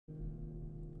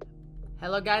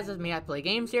Hello guys, it's me, I Play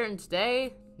Games here, and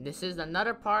today, this is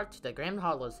another part to the Grimm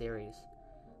series.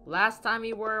 Last time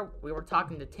we were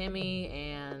talking to Timmy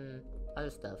and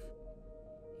other stuff.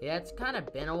 Yeah, it's kind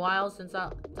of been a while since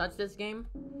I touched this game,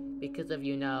 because of,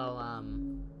 me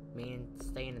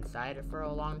staying inside it for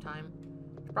a long time.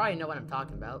 You probably know what I'm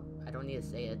talking about, I don't need to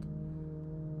say it.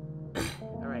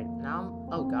 Alright, now,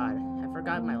 oh god, I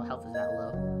forgot my health is that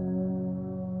low.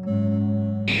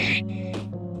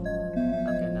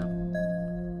 Okay, no.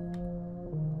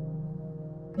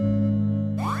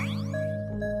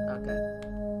 Okay.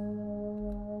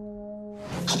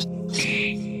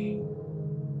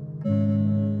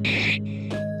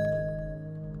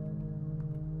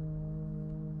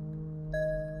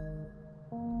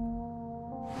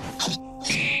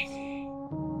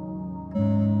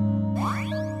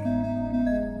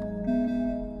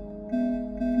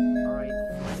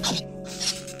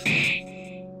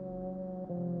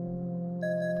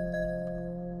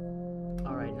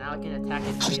 Alright, now I can attack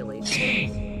it freely.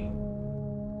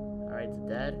 Alright, it's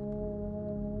dead.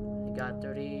 I got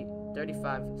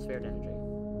 35 spirit energy.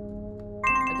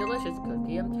 A delicious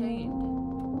cookie obtained.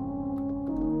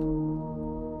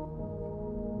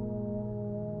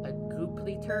 A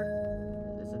goopleter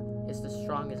is the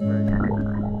strongest version.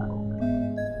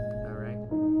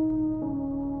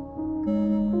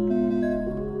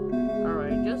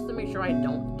 Alright, just to make sure I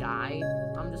don't die,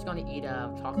 I'm just gonna eat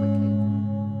a chocolate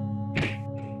cake.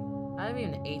 I haven't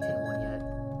even eaten one yet.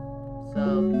 So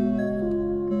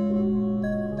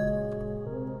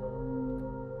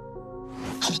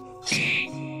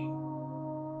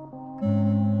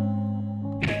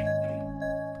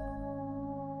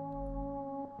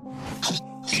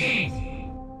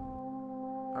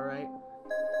alright.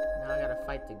 Now I gotta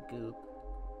fight the goop.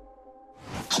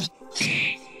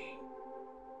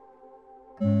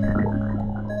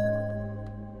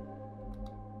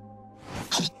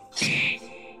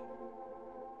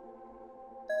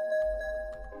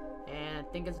 And I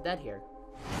think it's dead here.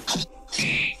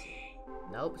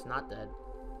 Nope, it's not dead.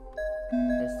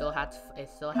 It still has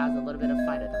a little bit of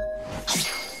fight in him.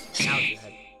 Now it's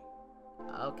dead.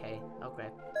 Okay.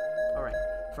 Alright,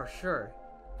 for sure.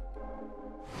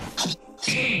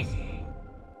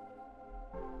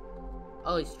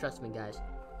 Always trust me, guys.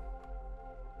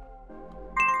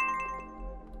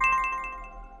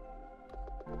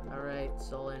 Alright,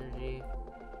 soul energy.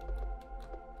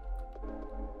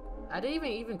 I didn't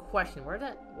even question where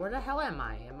the hell am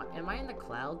I? Am I in the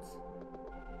clouds?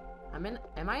 Am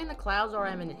I in the clouds or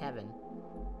am I in heaven?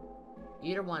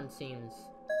 Either one seems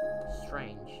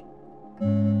strange.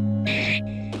 I'm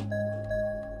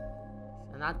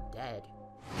not dead.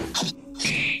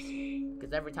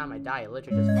 Because every time I die, I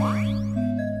literally just fall.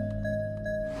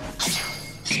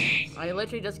 I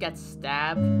literally just get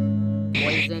stabbed,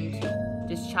 poisoned.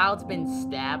 This child's been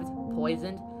stabbed,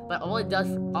 poisoned, but all it does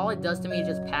to me is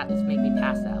just make me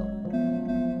pass out.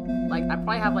 Like, I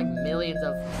probably have like millions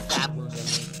of stab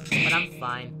wounds in me, but I'm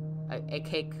fine. A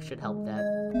cake should help that.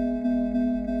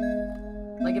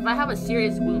 Like, if I have a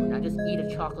serious wound, I just eat a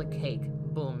chocolate cake.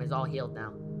 Boom, it's all healed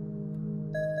now.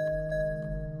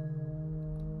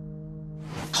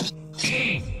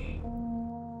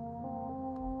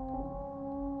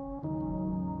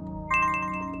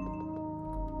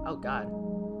 Oh god.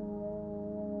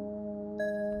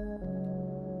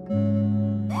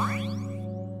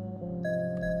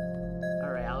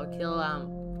 Alright, I'll kill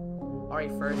Ari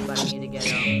first, but I need to get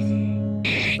some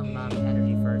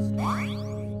energy first.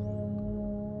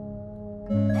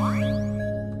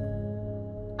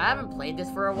 I haven't played this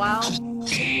for a while.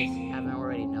 If you haven't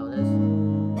already noticed.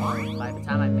 By the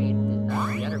time I made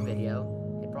the other video,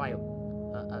 it probably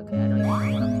okay, I don't even know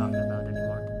what I'm talking about anymore.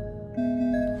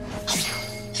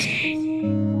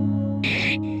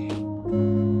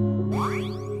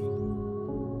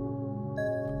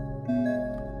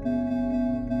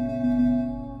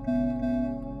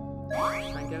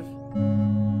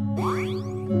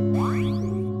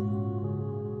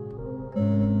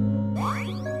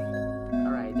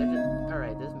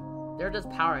 They're just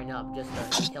powering up just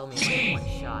to kill me in one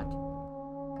shot.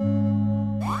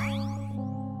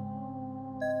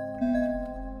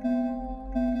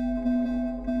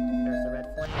 There's the red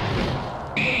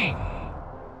flame.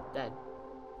 Dead.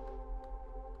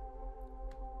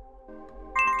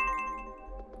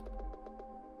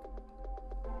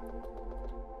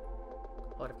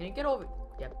 Hold up, can you get over?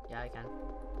 Yep, yeah I can.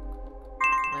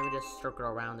 Let me just circle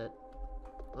around it.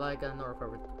 Like a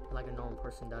normal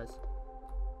person does.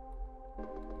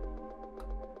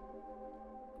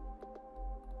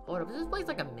 Hold up, is this place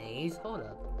like a maze? Hold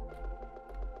up.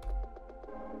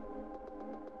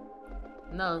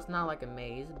 No, it's not like a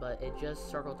maze, but it just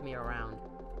circled me around.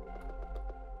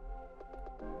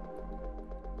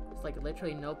 It's like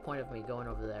literally no point of me going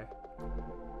over there.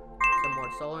 Some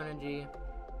more solar energy.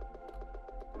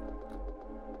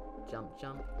 Jump,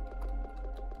 jump.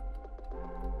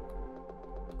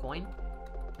 Coin?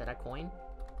 Is that a coin?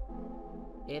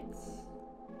 It's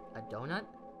a donut?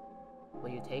 Will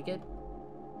you take it?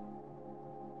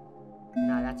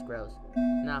 Nah, that's gross.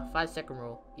 Nah, 5-second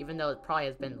rule. Even though it probably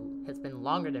has been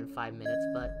longer than 5 minutes,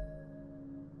 but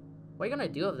what are you gonna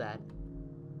do with that?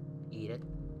 Eat it.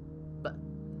 But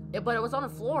it was on the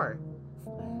floor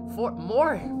for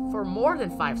more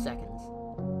than 5 seconds.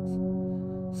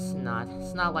 Snot.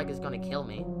 It's not like it's gonna kill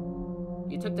me.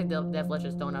 You took the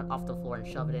delicious donut off the floor and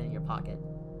shoved it in your pocket.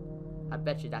 I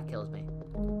bet you that kills me.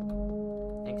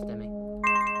 Thanks, Timmy.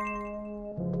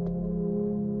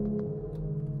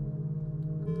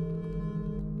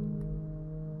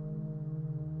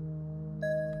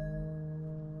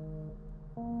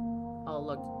 Oh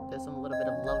look, there's some little bit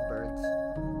of lovebirds.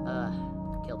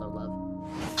 Kill their love.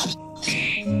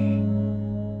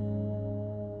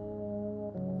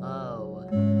 Oh.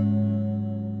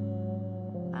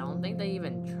 I don't think they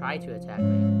even try to attack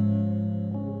me.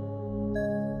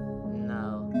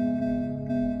 No.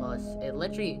 Well, it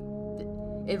literally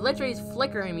is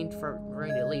flickering me for me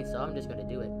to leave, so I'm just gonna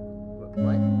do it.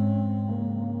 What?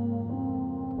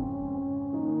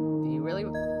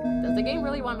 Does the game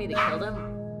really want me to kill them?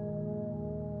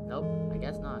 Nope, I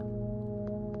guess not.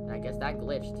 And I guess that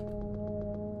glitched.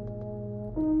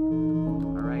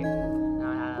 Alright, now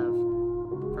I have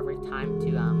perfect time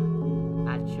to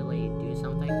actually do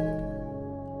something.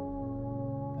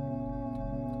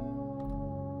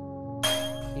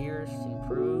 Pierce,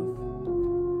 improve.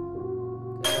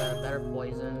 Better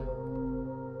poison.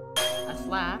 A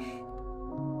slash.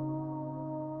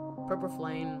 Purple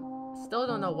flame. Still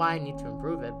don't know why I need to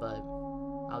improve it, but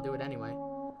I'll do it anyway.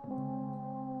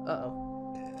 Uh-oh.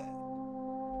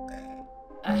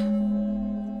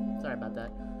 Sorry about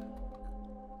that.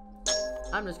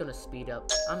 I'm just gonna speed up.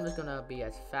 I'm just gonna be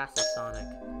as fast as Sonic.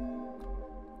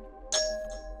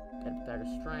 Get better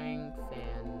strength,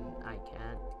 and I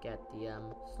can't get the,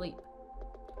 sleep.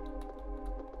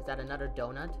 Is that another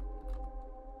donut?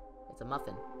 It's a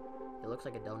muffin. It looks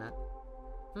like a donut.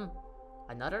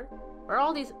 Another? Where's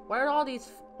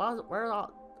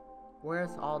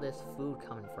all this food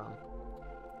coming from?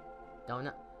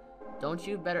 Donut? Don't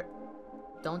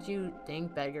you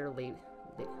think better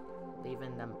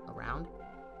leaving them around?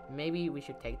 Maybe we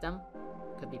should take them?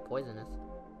 Could be poisonous.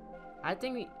 I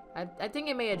think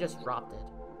it may have just dropped it.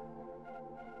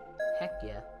 Heck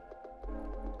yeah.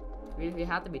 We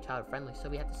have to be child friendly, so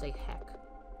we have to say heck.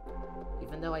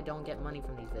 Even though I don't get money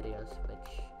from these videos,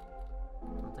 which I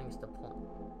don't think it's the point.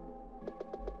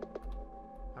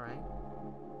 Alright.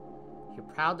 You're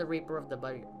proud the Reaper of the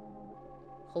Buddy.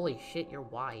 Holy shit, you're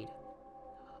wide.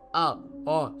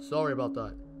 Oh, sorry about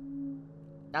that.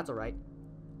 That's alright.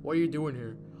 What are you doing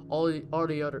here? All the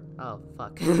other... Oh,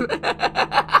 fuck.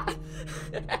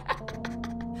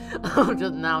 I'm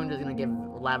just gonna give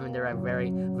Lavender a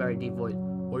very, very deep voice.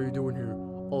 What are you doing here?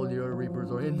 All the other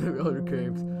Reapers are in the other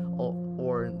caves.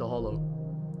 Or in the hollow.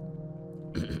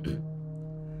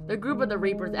 The group of the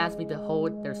Reapers asked me to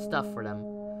hold their stuff for them.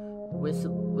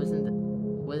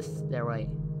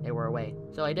 They were away.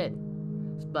 So I did.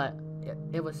 But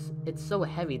it's so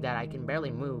heavy that I can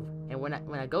barely move. And when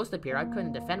a ghost appeared, I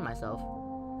couldn't defend myself.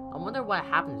 I wonder what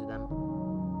happened to them.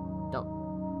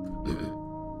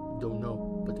 Don't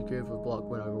know, but the cave was blocked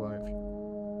when I arrived.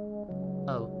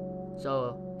 Oh,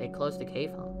 so they closed the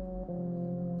cave, huh?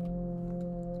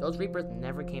 Those Reapers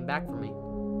never came back for me.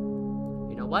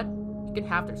 You know what? You can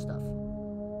have their stuff.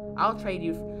 I'll trade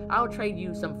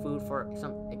you some food for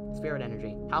some spirit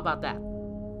energy. How about that?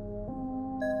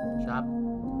 Shop.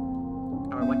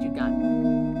 Alright, what you got?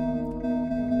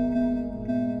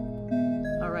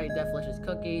 Alright, that delicious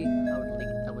cookie.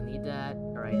 I would need that.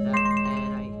 Alright, that,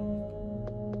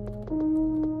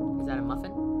 and is that a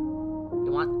muffin?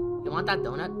 You want that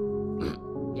donut?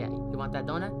 Yeah, you want that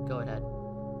donut? Go ahead.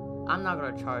 I'm not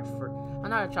gonna charge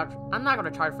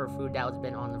for food that was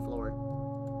been on the floor.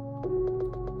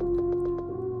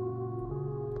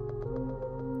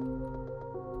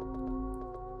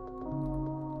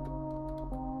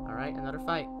 Alright, another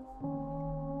fight.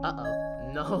 Uh-oh.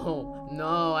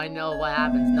 No, I know what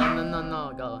happens.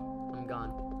 No, go. I'm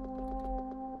gone.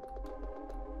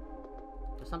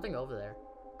 There's something over there.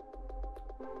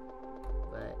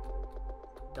 But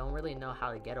don't really know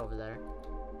how to get over there.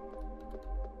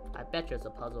 I bet you it's a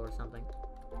puzzle or something.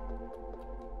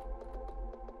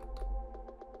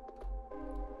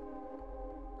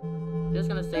 just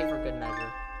gonna save for good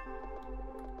measure.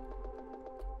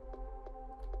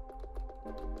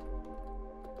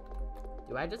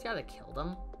 Do I just gotta kill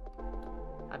them?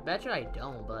 I bet you I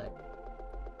don't, but...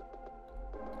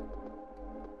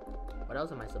 What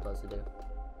else am I supposed to do?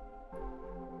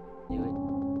 Do it.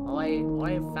 All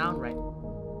I found right...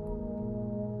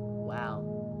 Wow.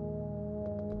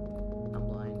 I'm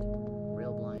blind.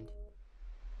 Real blind.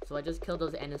 So I just killed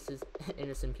those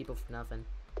innocent people for nothing.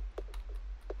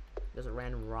 There's a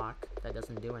random rock that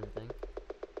doesn't do anything.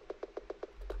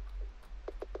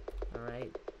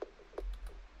 Alright.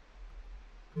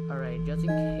 Alright, just in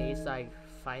case I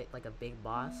fight like a big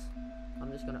boss, I'm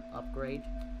just gonna upgrade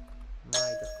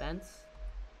my defense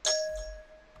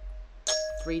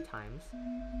 3 times.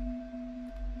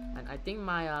 And I think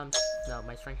my no,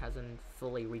 my strength hasn't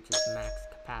fully reached its max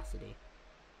capacity.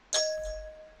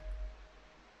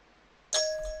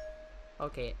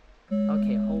 Okay.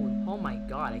 Okay, oh my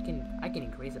god, I can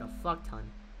increase it a fuck ton.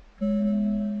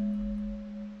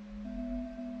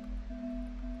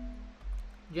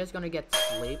 Just gonna get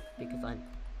sleep because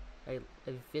I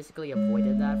physically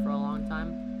avoided that for a long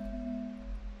time.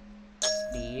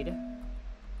 Speed.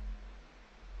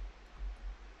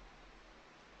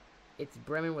 It's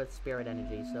brimming with spirit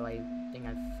energy, so I think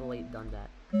I've fully done that.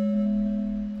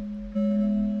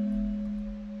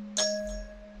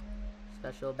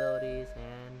 Special abilities,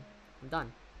 and I'm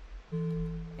done.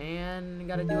 And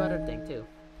gotta do other thing too.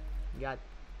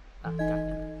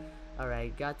 Goddamn.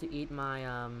 Alright, got to eat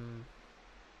my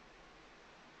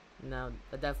no,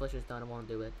 the death wish is done, I won't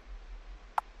do it.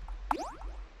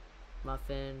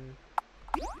 Muffin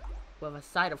with a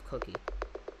side of cookie.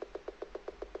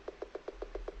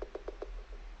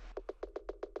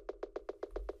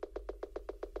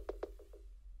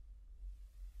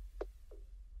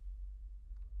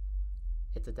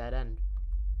 It's a dead end.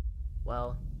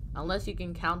 Well, unless you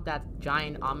can count that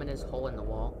giant ominous hole in the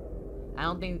wall. I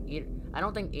don't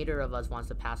think either of us wants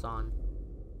to pass on.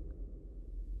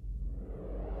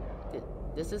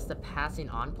 This is the passing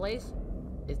on place?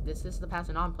 This is the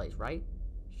passing on place, right?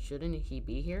 Shouldn't he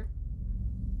be here?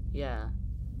 Yeah,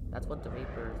 that's what the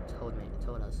Reaper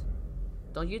told us.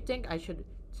 Don't you think I should?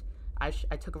 I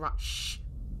took a wrong. Shh!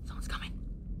 Someone's coming.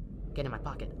 Get in my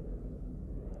pocket.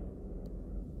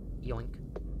 Yoink.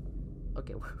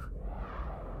 Okay.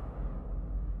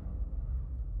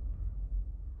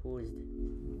 Who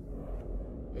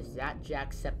is that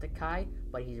Jacksepticeye?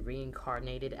 But he's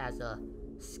reincarnated as a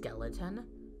skeleton?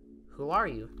 Who are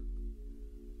you?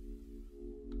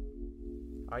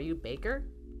 Are you Baker?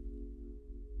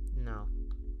 No.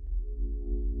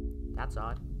 That's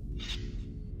odd.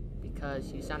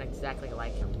 Because you sound exactly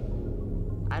like him.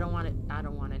 I don't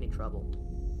want any trouble.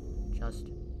 Just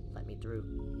let me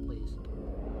through, please.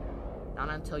 Not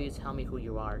until you tell me who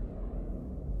you are.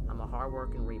 I'm a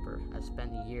hard-working Reaper. I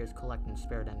spent years collecting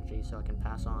spirit energy so I can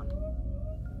pass on.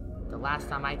 The last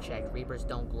time I checked, Reapers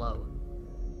don't glow.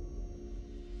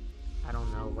 I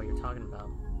don't know what you're talking about.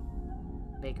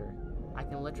 Baker, I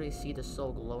can literally see the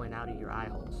soul glowing out of your eye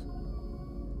holes.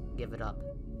 Give it up.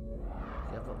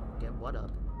 Give what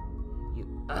up?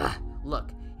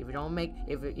 Look,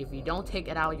 if you don't take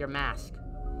it out of your mask,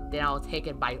 then I'll take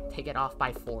it off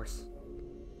by force.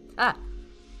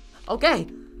 Okay.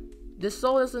 This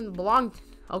soul doesn't belong.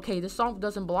 Okay, this soul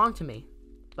doesn't belong to me,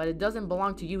 but it doesn't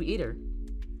belong to you either.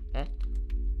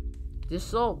 This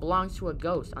soul belongs to a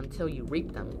ghost until you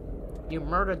reap them. You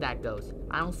murdered that ghost.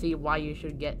 I don't see why you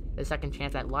should get a second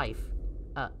chance at life.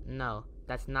 No,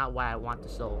 that's not why I want the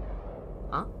soul.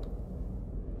 Huh?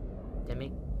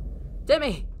 Timmy?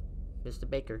 Timmy! Mr.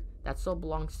 Baker, that soul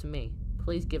belongs to me.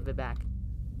 Please give it back.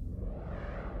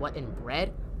 What, in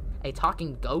bread? A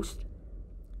talking ghost?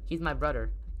 He's my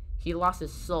brother. He lost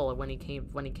his soul when he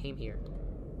came here.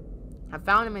 I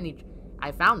found him and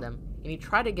he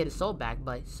tried to get his soul back,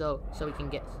 but so he can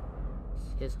get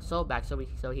his soul back so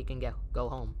he can go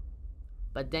home.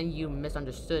 But then you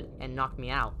misunderstood and knocked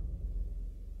me out.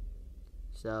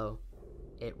 So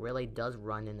it really does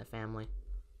run in the family.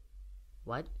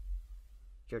 What?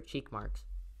 Your cheek marks.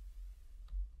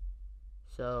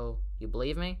 So you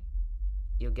believe me?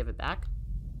 You'll give it back?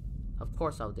 Of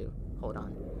course I'll do. Hold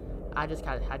on. I just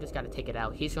gotta take it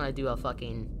out. He's gonna do a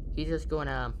fucking... He's just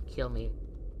gonna kill me.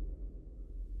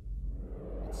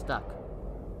 It's stuck.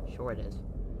 Sure it is.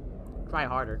 Try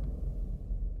harder.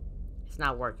 It's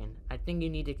not working. I think you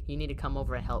need to come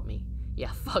over and help me.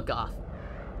 Yeah, fuck off.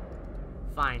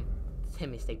 Fine.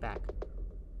 Timmy, stay back.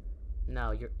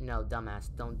 No, no, dumbass.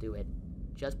 Don't do it.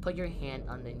 Just put your hand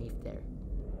underneath there.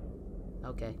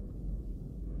 Okay.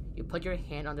 You put your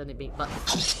hand underneath, but...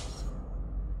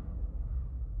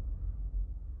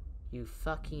 You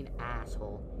fucking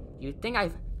asshole. You think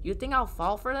I'll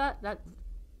fall for that?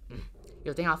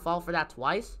 You think I'll fall for that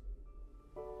twice?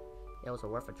 It was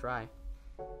worth a try.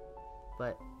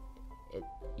 But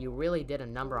you really did a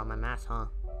number on my mask, huh?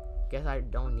 Guess I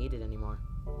don't need it anymore.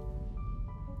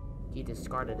 He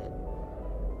discarded it.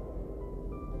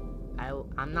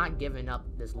 I'm not giving up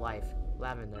this life,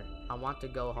 Lavender. I want to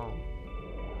go home.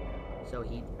 So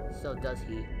does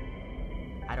he.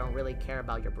 I don't really care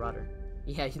about your brother.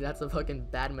 Yeah, that's a fucking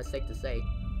bad mistake to say.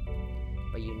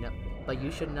 But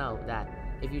you should know that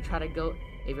if you're trying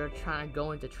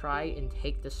to try and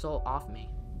take the soul off me,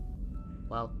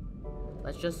 well,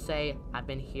 let's just say I've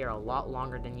been here a lot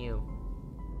longer than you.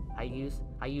 I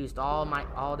used all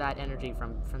that energy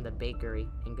from the bakery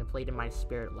and completed my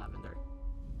spirit, Lavender.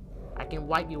 I can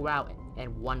wipe you out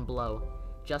in one blow.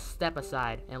 Just step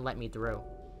aside and let me through.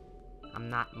 I'm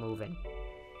not moving.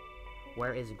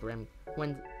 Where is Grimm?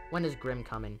 When is Grimm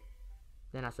coming?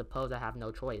 Then I suppose I have no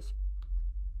choice.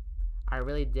 I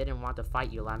really didn't want to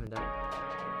fight you, Lavender.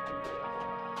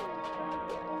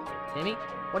 Timmy,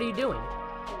 what are you doing?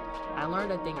 I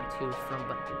learned a thing or two from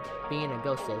being a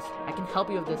ghostess. I can help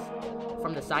you with this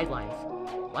from the sidelines.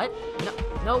 What?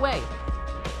 No way.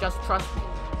 Just trust me.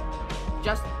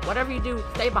 Just whatever you do,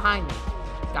 stay behind me.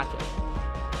 Gotcha.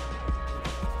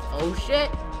 Oh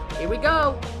shit! Here we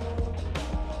go!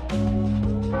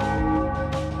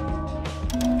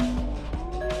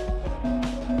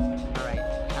 Alright,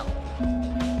 help.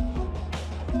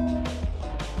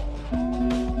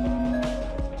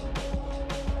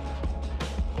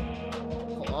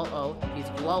 Uh-oh, he's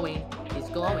glowing. He's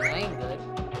glowing, that ain't good.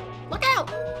 Look out!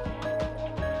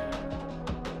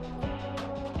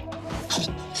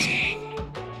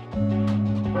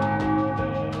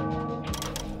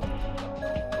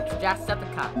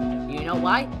 Jacksepticeye. You know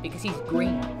why? Because he's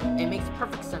green. It makes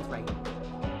perfect sense, right?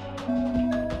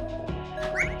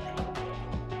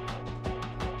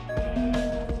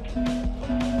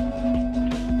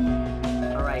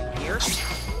 Alright, here. Skip.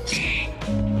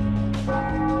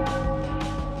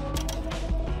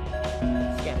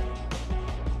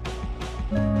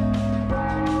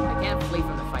 I can't flee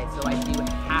from the fight, so I do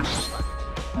have to fuck.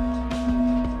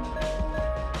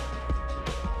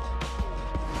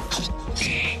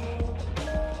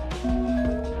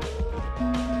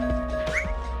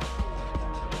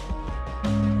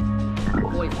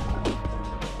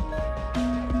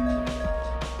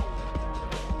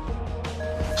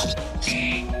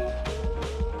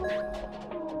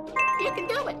 You can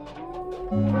do it!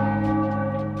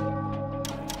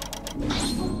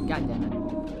 God damn it.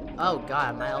 Oh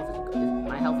god, my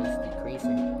health is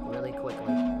decreasing really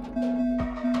quickly.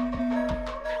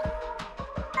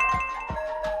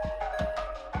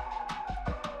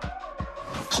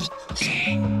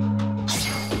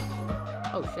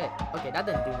 Oh shit. Okay, that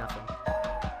didn't do nothing.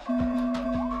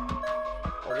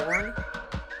 Warn.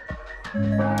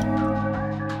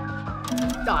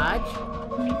 Dodge.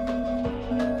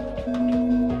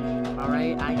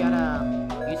 Alright, I gotta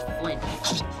use flinch.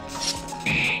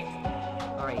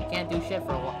 Alright, you can't do shit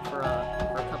for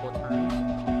a couple turns.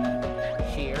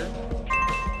 Cheer.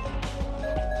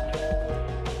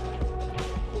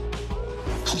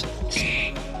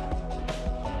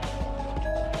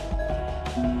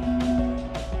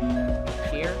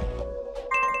 Cheer.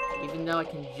 Even though I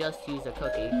can just use a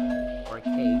cookie or a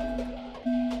cake.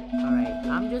 Alright,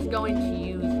 I'm just going to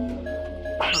use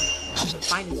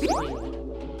find a swing.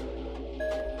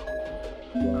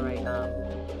 Alright,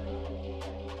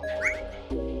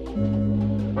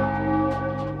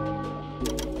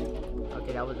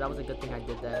 okay, that was a good thing I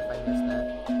did that if I missed that.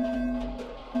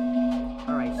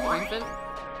 Alright, strengthen.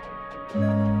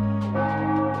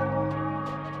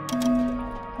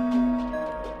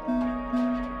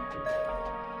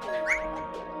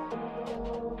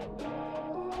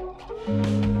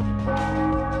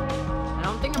 I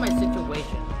don't think in my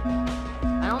situation.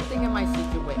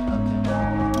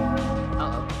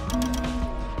 Uh-oh.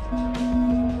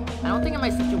 I don't think in my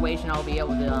situation I'll be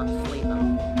able to sleep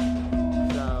him.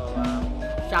 So,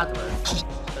 shout to her.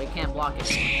 So he can't block it.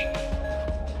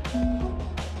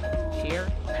 Cheer.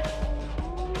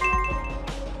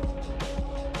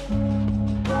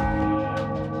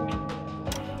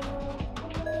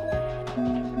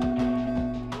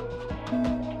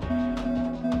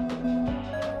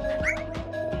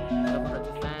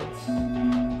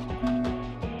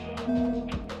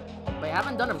 I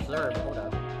haven't done observe, hold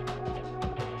up.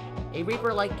 A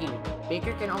Reaper like you,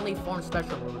 Baker can only form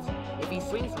special moves. If he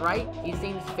swings right, he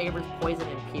seems favors poison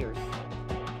and pierce.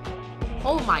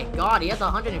 Oh my god, he has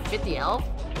 150 health?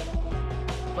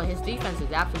 But his defense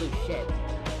is absolute shit.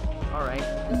 Alright,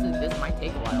 this might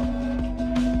take a while.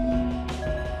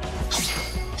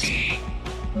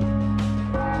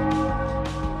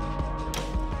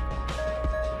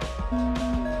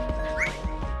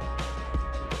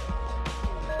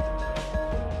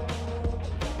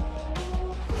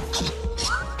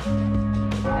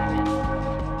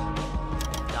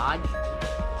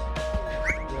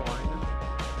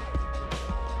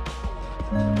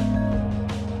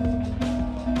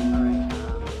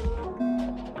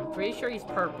 sure he's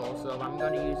purple, so I'm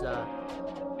going to use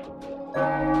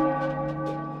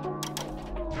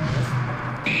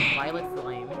violet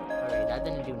flame. Alright, that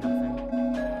didn't do nothing.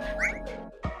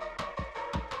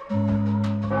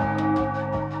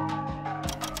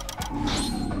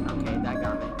 Okay, that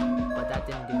got me. But that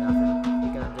didn't do nothing.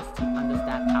 Because I'm just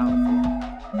that powerful.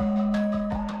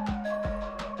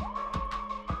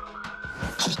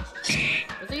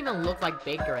 Doesn't even look like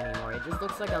Baker anymore. It just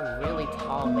looks like a really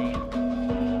tall man.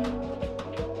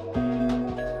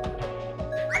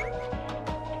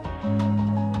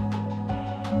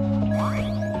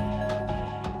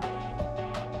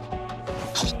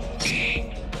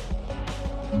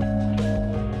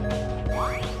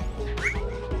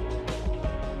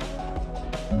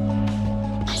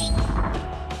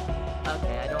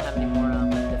 Okay, I don't have any more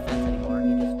defense anymore.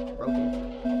 He just broke it.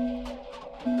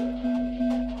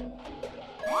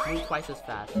 Move twice as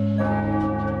fast.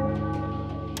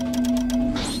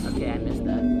 Okay, I missed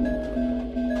that.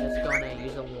 Just gonna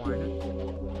use a warn.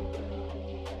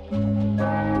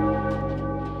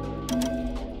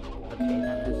 Okay,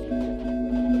 that missed.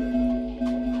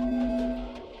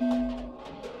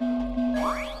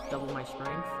 Double my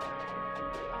strength.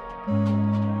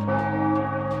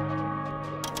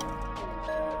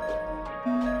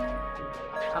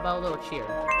 How about a little cheer?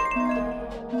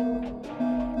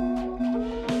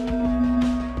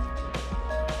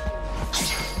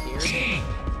 Here.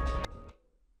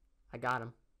 I got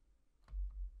him.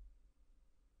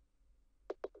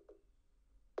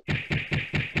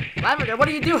 Lavender, what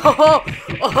do you do? Oh,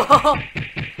 oh,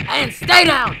 and stay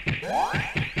down!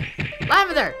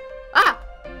 Lavender! Ah!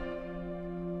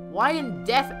 Why in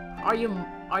death are you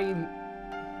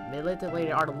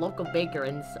manipulated are the local baker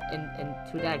and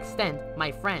to that extent,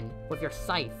 my friend, with your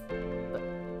scythe? But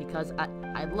because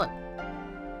I look.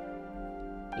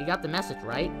 You got the message,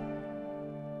 right?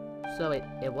 So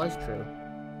it was true.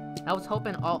 I was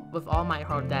hoping with all my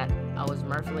heart that I was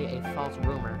merely a false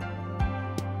rumor.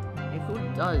 And who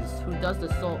does the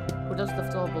soul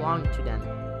belong to then?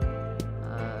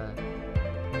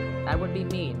 That would be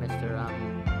me,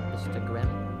 Mr. Grimm.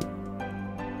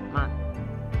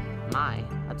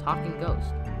 A talking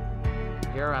ghost.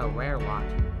 You're a rare lot.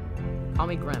 Call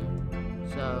me Grimm.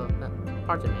 So,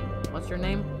 pardon me. What's your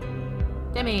name?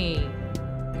 Timmy.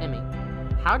 Timmy.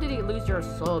 How did you lose your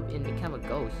soul and become a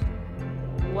ghost?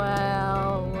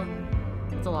 Well,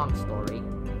 it's a long story.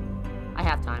 I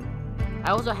have time.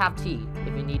 I also have tea,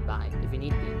 if you need be.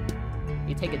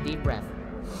 You take a deep breath.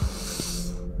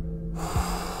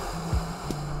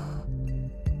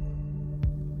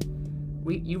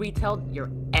 You retell your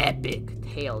epic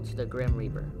tale to the Grim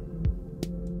Reaper.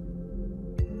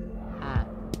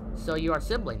 So you are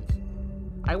siblings.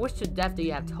 I wish to death that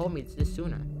you had told me this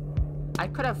sooner. I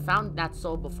could have found that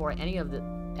soul before any of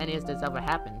this ever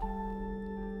happened.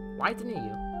 Why didn't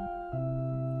you?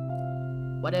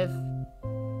 What if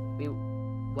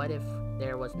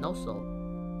there was no soul?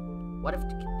 What if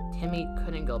Timmy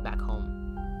couldn't go back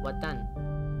home? What then?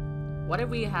 What if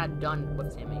we had done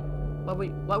with Timmy? What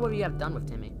would we have done with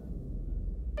Timmy?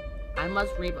 You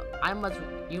must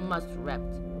rep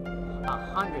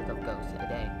 100 of ghosts a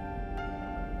day.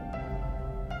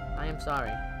 I am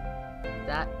sorry.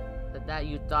 That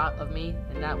you thought of me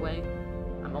in that way.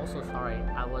 I'm also sorry.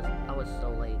 I was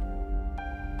so late.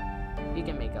 You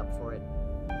can make up for it.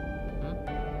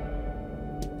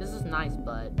 This is nice,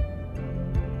 but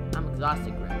I'm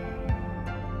exhausted, Grimm.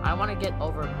 I want to get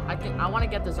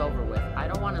this over with. I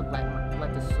don't want to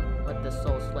let this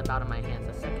soul slip out of my hands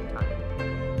a second time.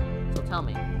 So tell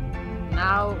me,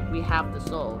 now we have the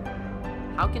soul.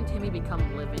 How can Timmy become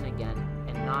living again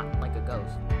and not like a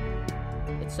ghost?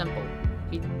 It's simple.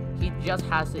 He just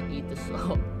has to eat the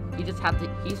soul. He just has to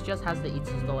eat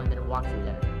the soul and then walk through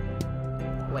there.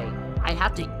 Wait, I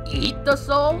have to eat the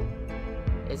soul?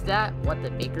 Is that what the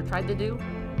baker tried to do?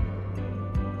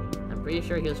 I'm pretty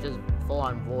sure he was just full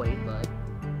on void, but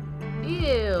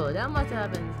ew, that must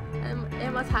have been.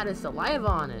 It must have had his saliva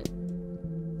on it.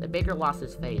 The baker lost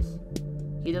his face.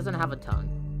 He doesn't have a tongue,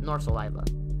 nor saliva.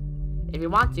 If you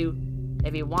want,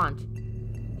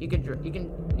 you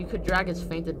could drag his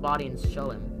fainted body and show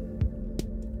him.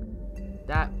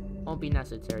 That won't be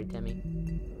necessary, Timmy.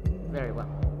 Very well.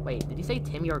 Wait, did you say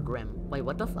Timmy or Grimm? Wait,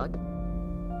 what the fuck?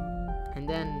 And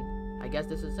then, I guess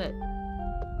this is it.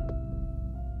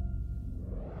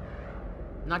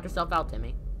 Knock yourself out,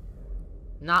 Timmy.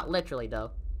 Not literally,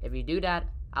 though. If you do that,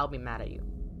 I'll be mad at you.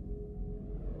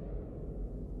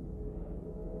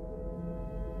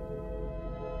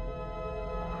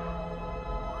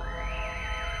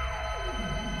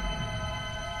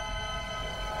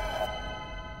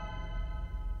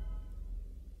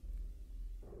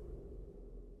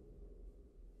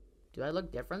 Do I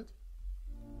look different?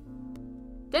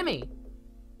 Timmy!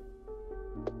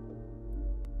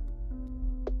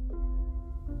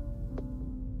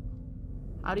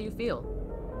 How do you feel?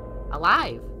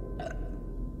 Alive!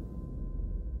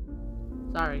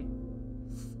 Sorry.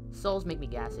 Souls make me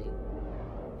gassy.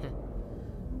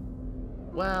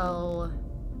 Well,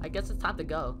 I guess it's time to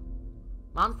go.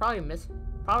 Mom probably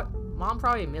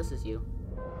misses you.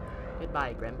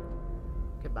 Goodbye, Grimm.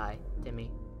 Goodbye, Timmy,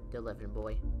 the living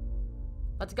boy.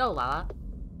 Let's go, Lala.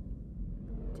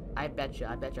 I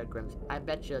betcha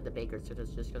the baker's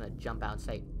just gonna jump out and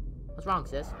say, "What's wrong,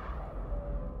 sis?"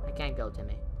 I can't go,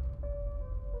 Timmy.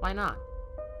 Why not?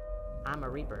 I'm a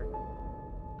reaper.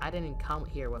 I didn't come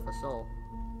here with a soul.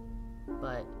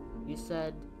 But you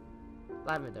said,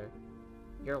 Lavender,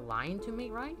 you're lying to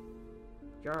me, right?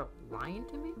 You're lying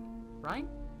to me, right?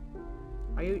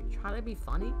 Are you trying to be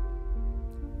funny?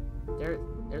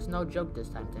 There's no joke this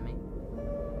time, Timmy.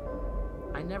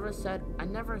 You never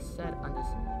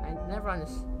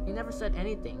said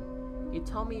anything. You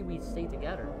told me we'd stay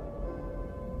together.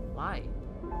 Why?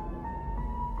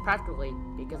 Practically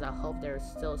because I hope there's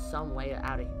still some way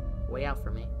out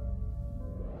for me.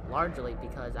 Largely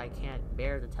because I can't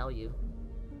bear to tell you.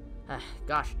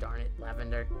 Gosh darn it,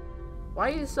 Lavender.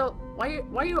 Why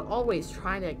are you always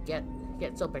trying to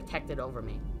get so protected over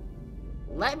me?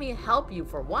 Let me help you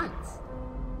for once.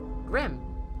 Grimm,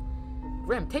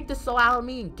 take the soul out of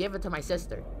me and give it to my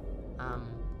sister.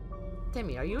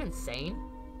 Timmy, are you insane?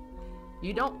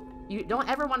 I don't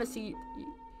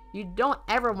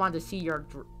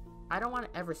want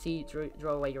to ever see you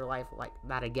throw away your life like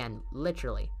that again,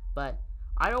 literally. But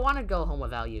I don't want to go home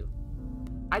without you.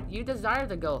 You desire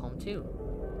to go home too.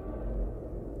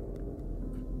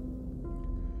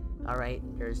 Alright,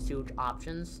 there's two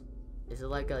options. Is it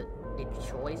like a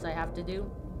choice I have to do?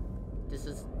 This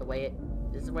is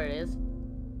where it is?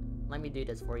 Let me do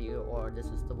this for you, or this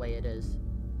is the way it is.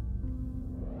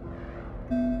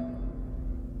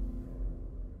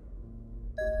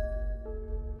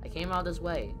 I came all this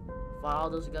way, fought all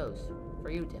those ghosts, for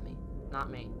you, Timmy, not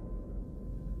me.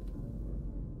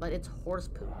 But it's horse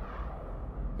poop.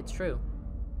 It's true.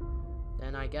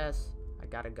 Then I guess I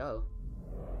gotta go.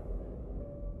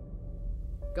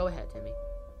 Go ahead, Timmy.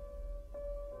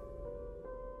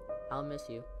 I'll miss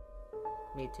you.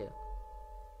 Me too.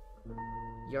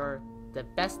 You're the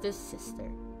bestest sister.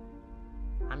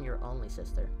 I'm your only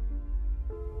sister.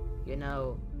 You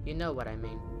know what I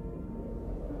mean.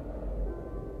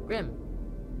 Grimm,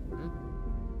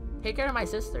 take care of my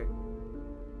sister.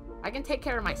 I can take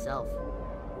care of myself.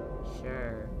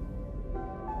 Sure.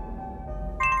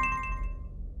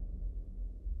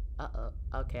 Uh-oh.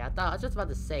 Okay, I was just about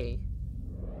to say.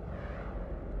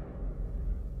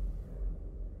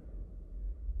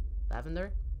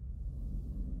 Lavender?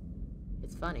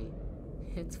 It's funny.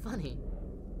 It's funny.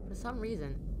 For some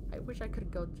reason, I wish I could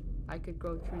grow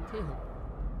tree too.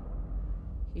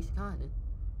 He's gone, and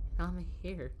I'm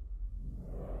here.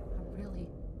 I'm really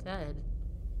dead.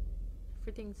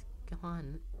 Everything's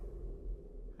gone.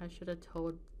 I should have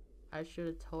told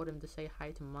him to say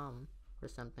hi to Mom or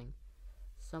something.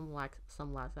 Some like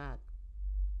that.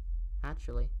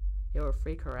 Actually, it would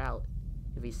freak her out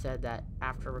if he said that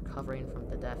after recovering from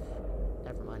the death.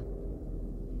 Never mind.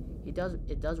 It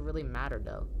does really matter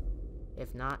though.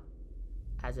 If not,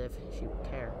 as if she would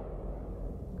care.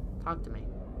 Talk to me.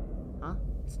 Huh?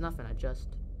 It's nothing, I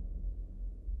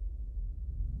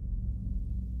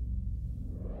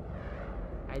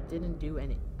didn't do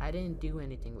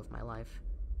anything with my life.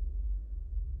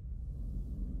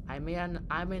 I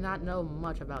may not know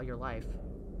much about your life,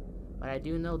 but I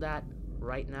do know that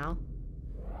right now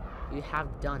you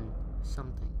have done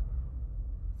something.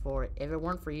 For if it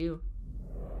weren't for you,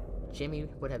 Jimmy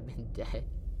would have been dead.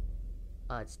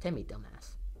 It's Timmy,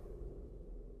 dumbass.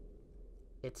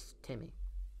 It's Timmy.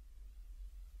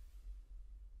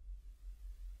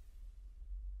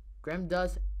 Grimm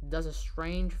does a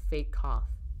strange fake cough.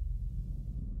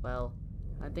 Well,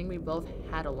 I think we both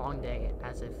had a long day,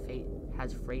 as if fate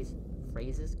has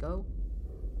phrases go.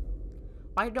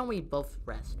 Why don't we both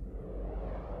rest?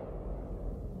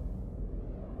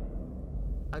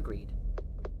 Agreed.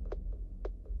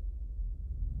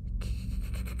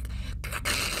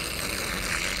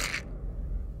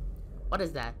 What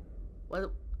is that?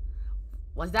 What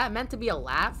was that meant to be a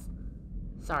laugh?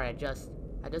 Sorry, I just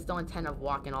don't intend of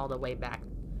walking all the way back.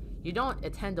 You don't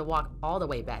intend to walk all the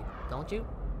way back, don't you?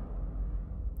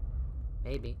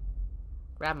 Maybe.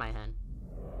 Grab my hand.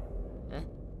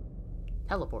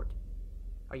 Teleport.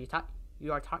 Are you tired?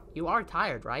 You are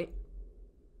tired, right?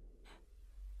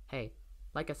 Hey,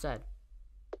 like I said,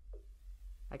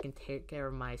 I can take care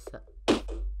of myself.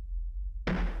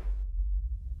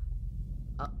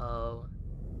 Uh-oh.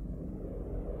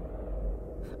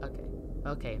 Okay.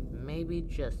 Okay, maybe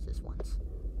just this once.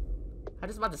 I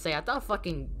was about to say, I thought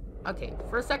fucking... Okay,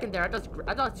 for a second there,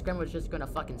 I thought Grimm was just gonna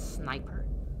fucking snipe her.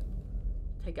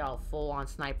 Take out a full-on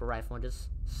sniper rifle and just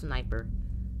sniper.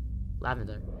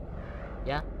 Lavender.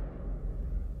 Yeah?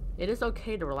 It is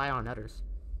okay to rely on others.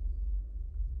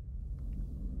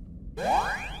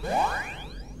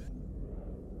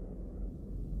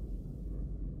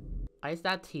 Iced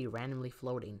that tea randomly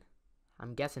floating.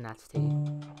 I'm guessing that's tea.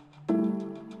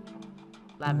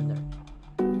 Lavender.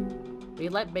 We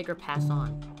let Baker pass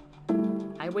on.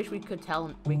 I wish we could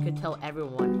tell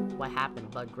everyone what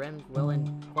happened, but Grimm's willing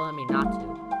me not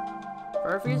to.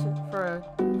 For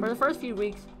the first few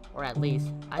weeks, or at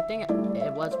least, I think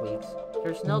it was weeks.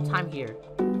 There's no time here.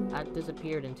 I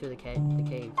disappeared into the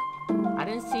cave. I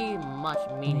didn't see much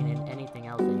meaning in anything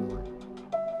else anymore.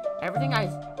 Everything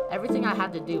I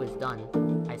had to do is done,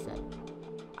 I said.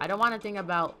 I don't want to think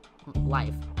about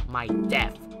life, my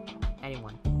death,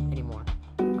 anymore.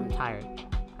 I'm tired.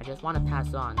 I just want to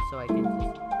pass on so I can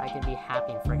be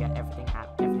happy and forget everything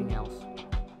else.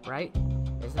 Right?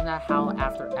 Isn't that how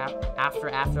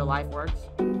afterlife works?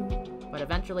 But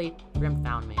eventually, Grimm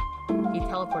found me. He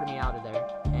teleported me out of there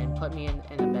and put me in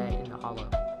a bed in the hollow.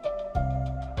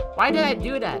 Why did I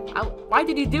do that? Why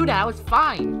did you do that? I was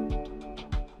fine.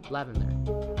 Lavender,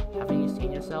 haven't you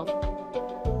seen yourself?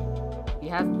 You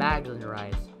have bags in your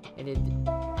eyes, and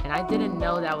I didn't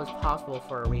know that was possible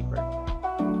for a Reaper.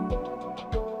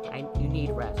 You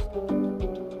need rest.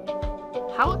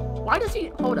 How? Why does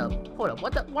he? Hold up.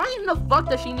 What the? Why in the fuck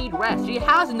does she need rest? She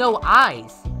has no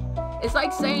eyes. It's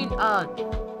like saying,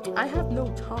 I have no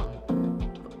tongue.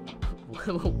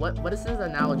 What is this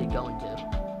analogy going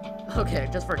to? Okay,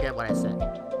 just forget what I said.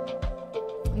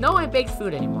 No one bakes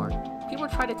food anymore. People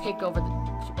try to take over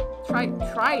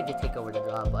tried to take over the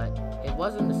job, but it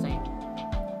wasn't the same.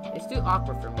 It's too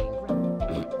awkward for me and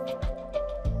Grimm.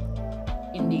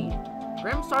 Indeed.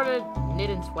 Grimm started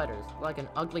knitting sweaters, like an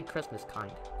ugly Christmas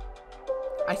kind.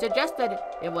 I suggested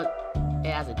it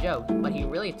as a joke, but he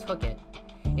really took it.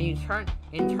 And it turns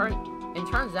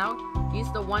out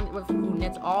he's the one who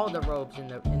knits all the robes in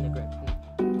the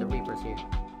Reapers here.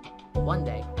 One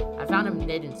day, I found him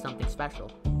knitting something special.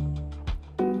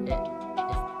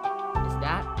 Is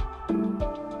that?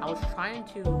 I was trying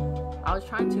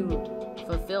to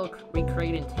fulfill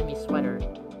recreating Timmy's sweater.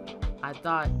 I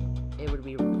thought it would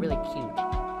be really cute.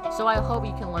 So I hope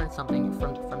you can learn something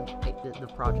from the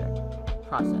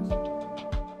process.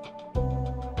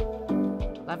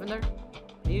 Lavender,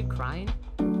 are you crying?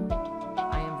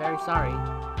 I am very sorry.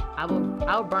 I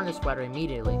will burn the sweater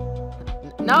immediately.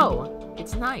 No,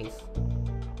 it's nice.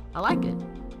 I like it.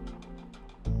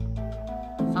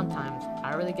 Sometimes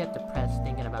I really get depressed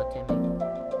thinking about Timmy.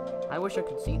 I wish I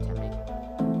could see Timmy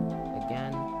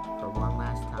again for one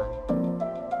last time.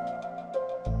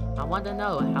 I want to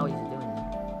know how he's doing.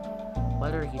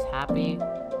 Whether he's happy,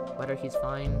 whether he's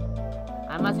fine.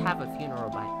 I must have a funeral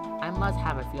by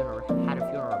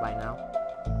now.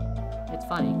 It's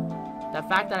funny. The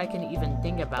fact that I can even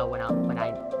think about when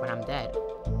I'm dead.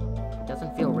 It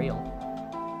doesn't feel real.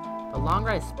 The longer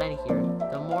I spent here,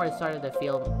 the more it started to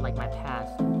feel like my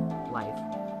past life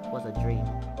was a dream.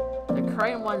 The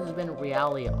current one has been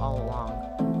reality all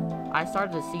along. I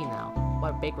started to see now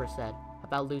what Baker said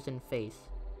about losing face.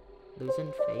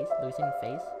 Losing face? Losing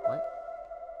face? What?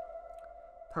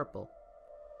 Purple.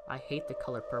 I hate the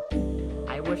color purple.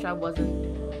 I wish I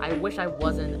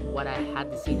wasn't what I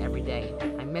had to see every day.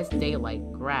 I miss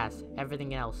daylight, grass,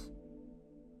 everything else.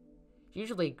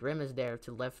 Usually Grimm is there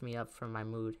to lift me up from my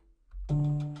mood.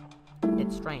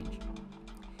 It's strange.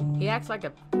 He acts like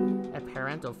a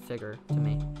parental figure to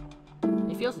me.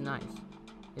 It feels nice.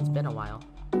 It's been a while.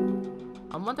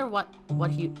 I wonder what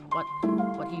he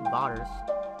bothers.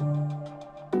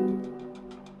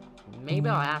 Maybe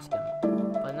I'll ask him,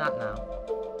 but not now.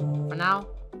 For now,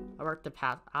 I'll work to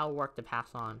pass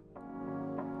on.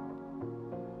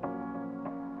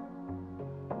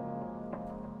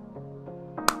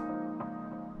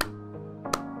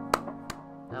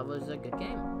 That was a good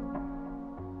game.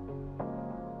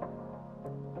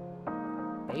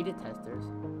 Beta testers.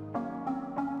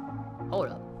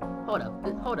 Hold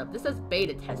up. This says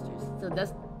beta testers. So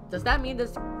does that mean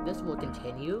this will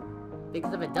continue?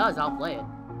 Because if it does, I'll play it.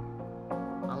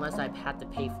 Unless I have to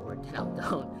pay for it, then I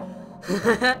don't.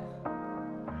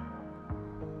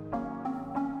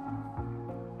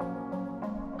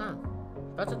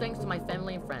 Special thanks to my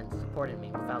family and friends supporting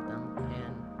me without them,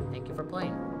 and thank you for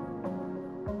playing.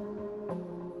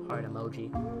 Heart emoji.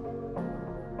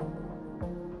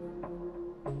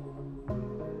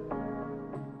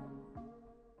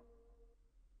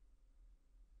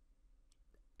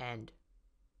 end.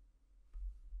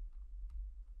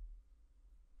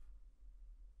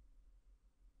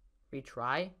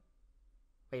 Retry?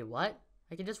 Wait, what?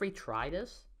 I can just retry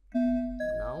this?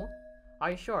 No?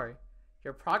 Are you sure?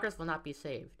 Your progress will not be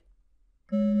saved.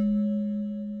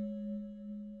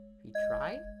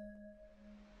 Retry?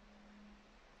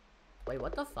 Wait,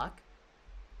 what the fuck?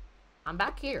 I'm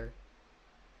back here.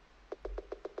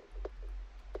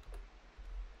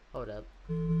 Hold up.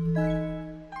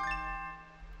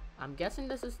 I'm guessing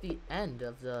this is the end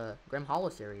of the Grimm Hollow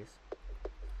series.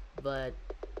 But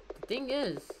the thing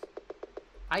is,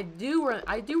 I do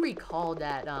recall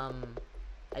that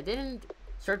I didn't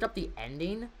search up the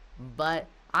ending, but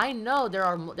I know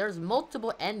there's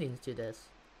multiple endings to this,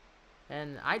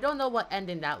 and I don't know what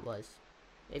ending that was.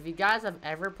 If you guys have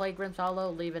ever played Grimm's Hollow,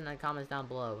 leave it in the comments down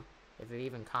below. If you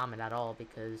even comment at all,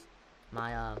 because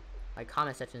my my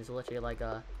comment section is literally like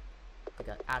an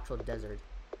actual desert.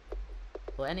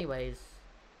 Well, anyways,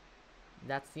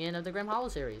 that's the end of the Grimm Hollow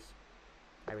series.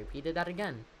 I repeated that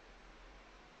again.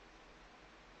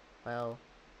 Well,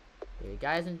 if you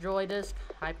guys enjoy this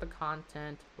type of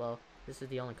content, well, this is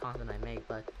the only content I make,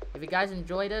 but if you guys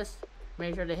enjoy this,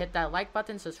 make sure to hit that like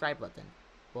button, subscribe button.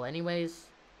 Well, anyways,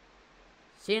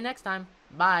 see you next time.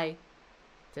 Bye.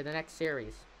 To the next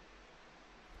series.